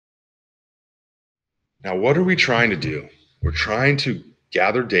Now, what are we trying to do? We're trying to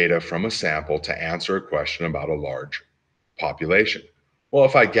gather data from a sample to answer a question about a large population. Well,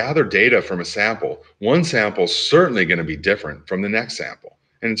 if I gather data from a sample, one sample is certainly going to be different from the next sample,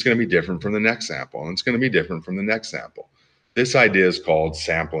 and it's going to be different from the next sample, and it's going to be different from the next sample. This idea is called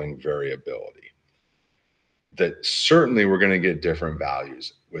sampling variability. That certainly we're going to get different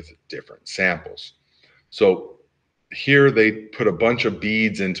values with different samples. So here they put a bunch of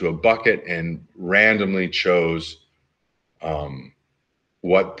beads into a bucket and randomly chose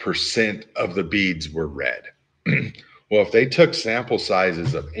what percent of the beads were red. Well, if they took sample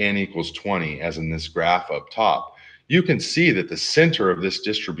sizes of n equals 20, as in this graph up top, you can see that the center of this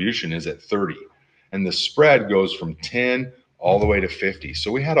distribution is at 30, and the spread goes from 10 all the way to 50.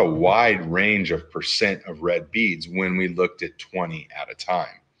 So we had a wide range of percent of red beads when we looked at 20 at a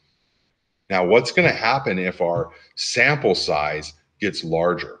time. Now, what's going to happen if our sample size gets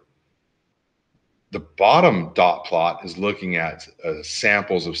larger? The bottom dot plot is looking at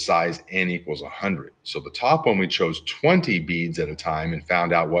samples of size n equals 100. So the top one, we chose 20 beads at a time and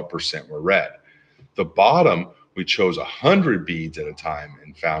found out what percent were red. The bottom, we chose 100 beads at a time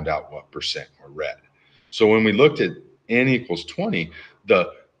and found out what percent were red. So when we looked at n equals 20,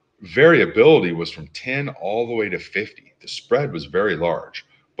 the variability was from 10 all the way to 50. The spread was very large.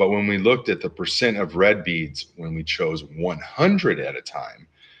 But when we looked at the percent of red beads, when we chose 100 at a time,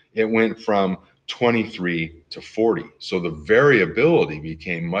 it went from 23 to 40. So the variability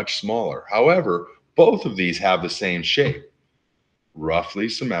became much smaller. However, both of these have the same shape, roughly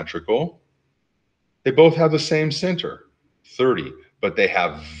symmetrical. They both have the same center, 30, but they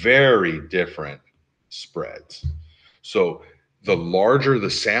have very different spreads. So the larger the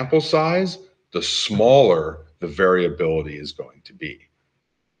sample size, the smaller the variability is going to be.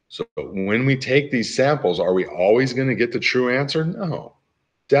 So when we take these samples, are we always going to get the true answer? No.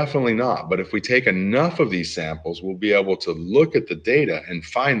 Definitely not. But if we take enough of these samples, we'll be able to look at the data and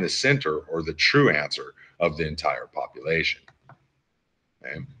find the center or the true answer of the entire population.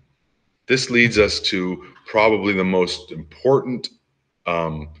 Okay? This leads us to probably the most important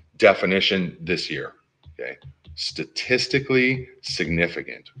definition this year. Okay? Statistically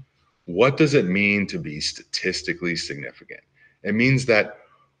significant. What does it mean to be statistically significant? It means that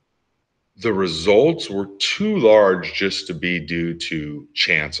the results were too large just to be due to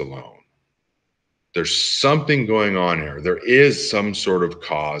chance alone. There's something going on here. There is some sort of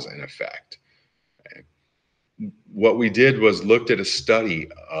cause and effect. Okay? What we did was looked at a study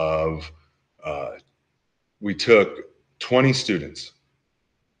of, we took 20 students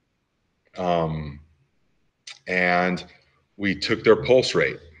and we took their pulse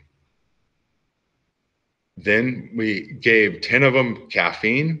rate. Then we gave 10 of them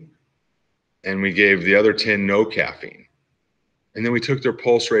caffeine and we gave the other 10 no caffeine. And then we took their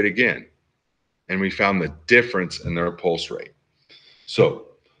pulse rate again and we found the difference in their pulse rate. So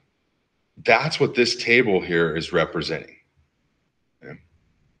that's what this table here is representing. Okay?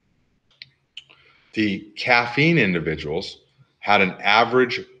 The caffeine individuals had an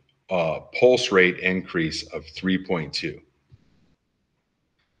average pulse rate increase of 3.2.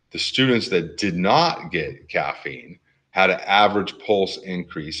 The students that did not get caffeine had an average pulse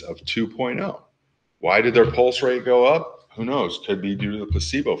increase of 2.0. Why did their pulse rate go up? Who knows? Could be due to the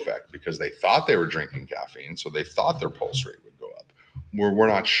placebo effect because they thought they were drinking caffeine, so they thought their pulse rate would go up. We're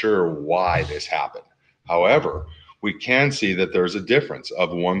not sure why this happened. However, we can see that there's a difference of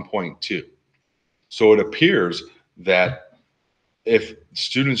 1.2. So it appears that if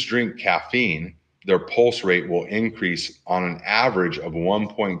students drink caffeine, their pulse rate will increase on an average of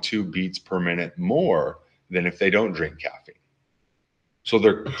 1.2 beats per minute more than if they don't drink caffeine. So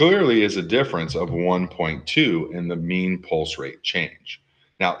there clearly is a difference of 1.2 in the mean pulse rate change.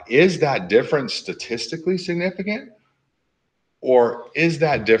 Now, is that difference statistically significant? Or is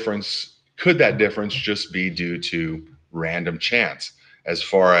that difference, could that difference just be due to random chance as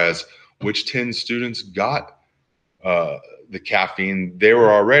far as which 10 students got the caffeine? They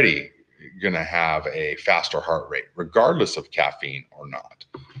were already going to have a faster heart rate, regardless of caffeine or not.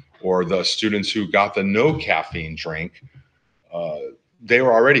 Or the students who got the no caffeine drink, they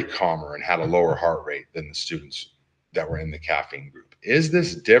were already calmer and had a lower heart rate than the students that were in the caffeine group. Is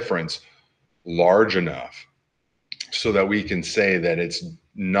this difference large enough so that we can say that it's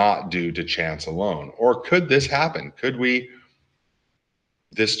not due to chance alone? Or could this happen? Could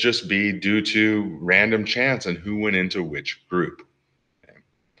this just be due to random chance and who went into which group? Okay.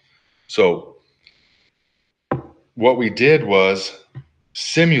 So what we did was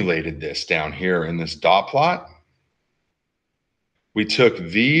simulated this down here in this dot plot. We took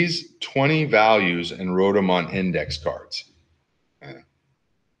these 20 values and wrote them on index cards.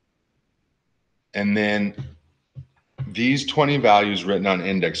 and then these 20 values written on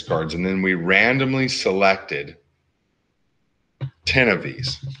index cards, and then we randomly selected 10 of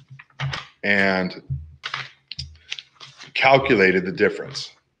these and calculated the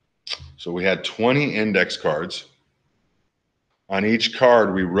difference. So we had 20 index cards. On each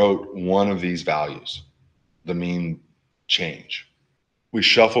card, we wrote one of these values, the mean change. We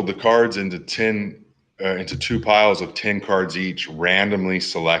shuffled the cards into two piles of 10 cards each, randomly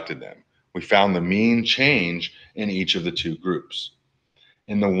selected them. We found the mean change in each of the two groups.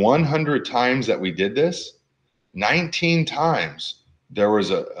 In the 100 times that we did this, 19 times there was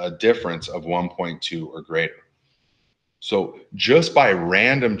a difference of 1.2 or greater. So just by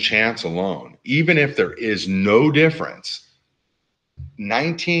random chance alone, even if there is no difference,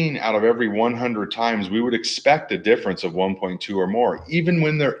 19 out of every 100 times we would expect a difference of 1.2 or more, even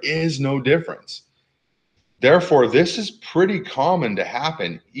when there is no difference. Therefore, this is pretty common to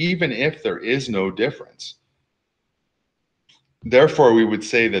happen, even if there is no difference. Therefore, we would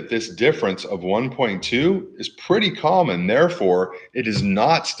say that this difference of 1.2 is pretty common. Therefore, it is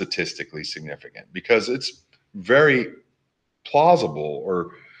not statistically significant because it's very plausible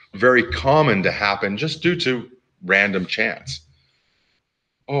or very common to happen just due to random chance.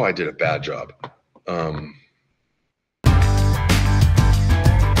 Oh, I did a bad job.